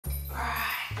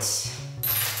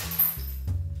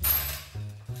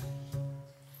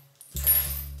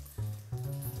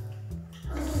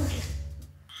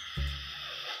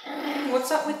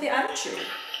What's up with the attitude?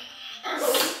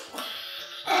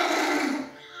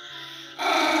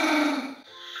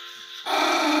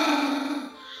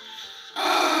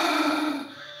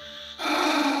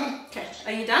 Okay,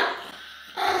 are you done?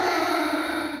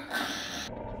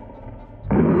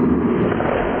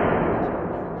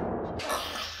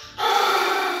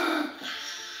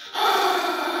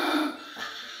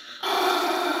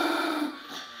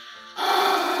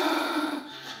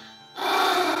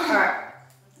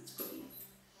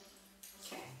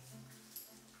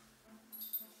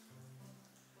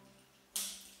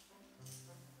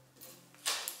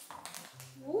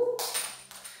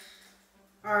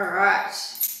 All right,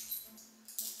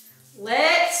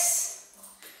 let's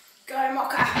go,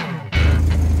 Mocha.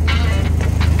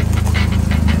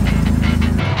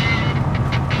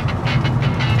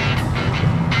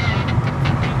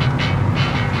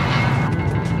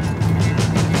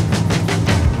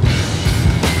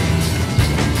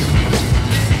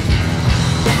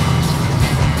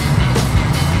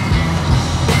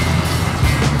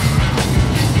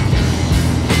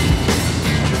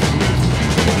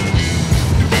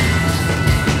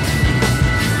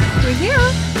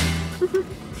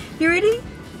 You ready?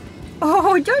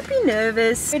 Oh, don't be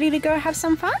nervous. Ready to go have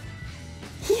some fun?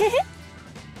 Yeah.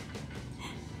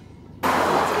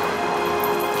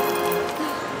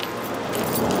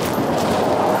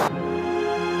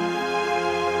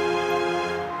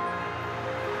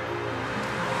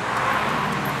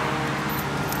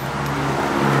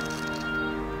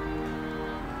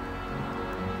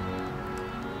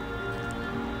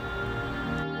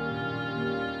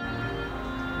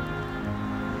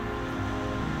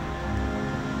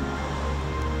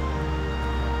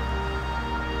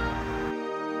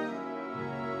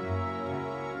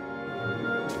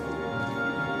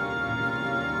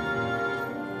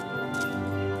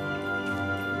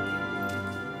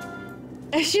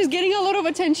 She's getting a lot of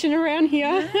attention around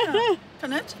here. Yeah.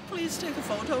 Can I please take a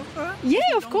photo of her?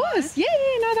 Yeah, of course. Yeah,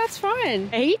 no, that's fine.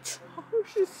 8. Oh,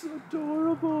 she's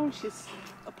adorable. She's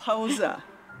a poser.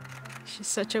 She's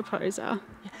such a poser.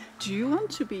 Do you want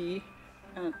to be...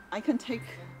 I can take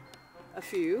a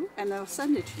few and I'll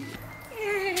send it to you.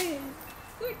 Yay!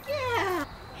 Good girl!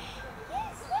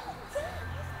 Yes, well done!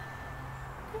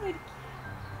 Good.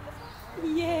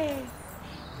 Yes!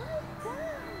 Well done!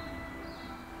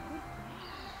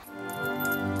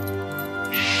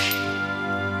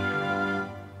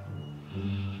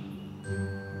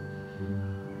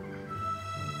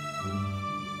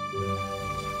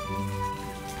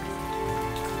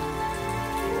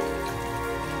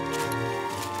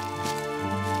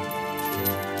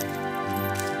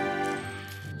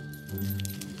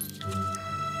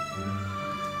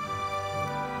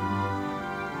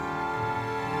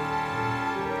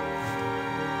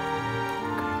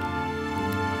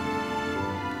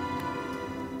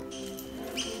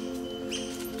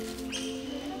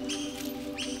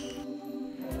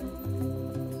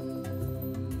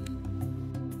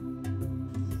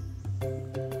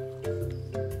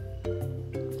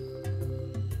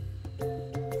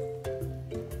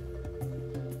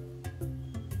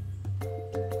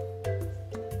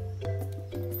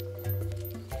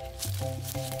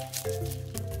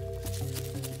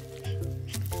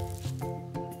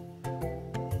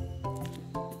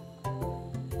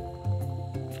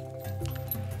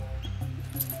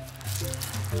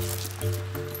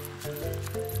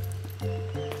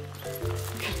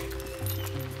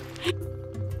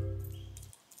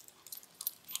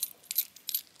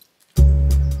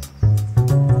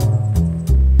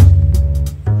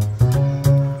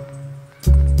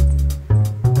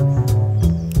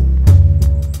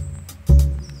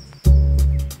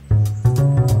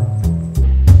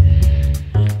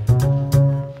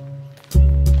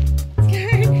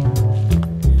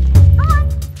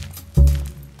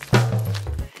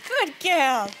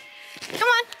 Girl, come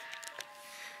on.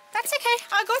 That's okay.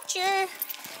 I got you.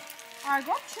 I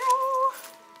got you.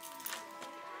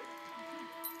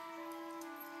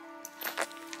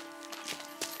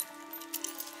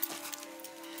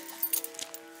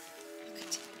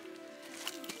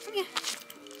 Come here.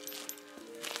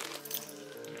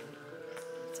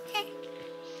 It's okay.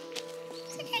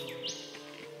 It's okay.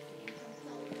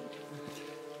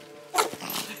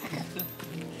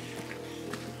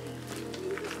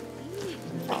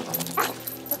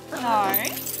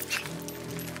 No.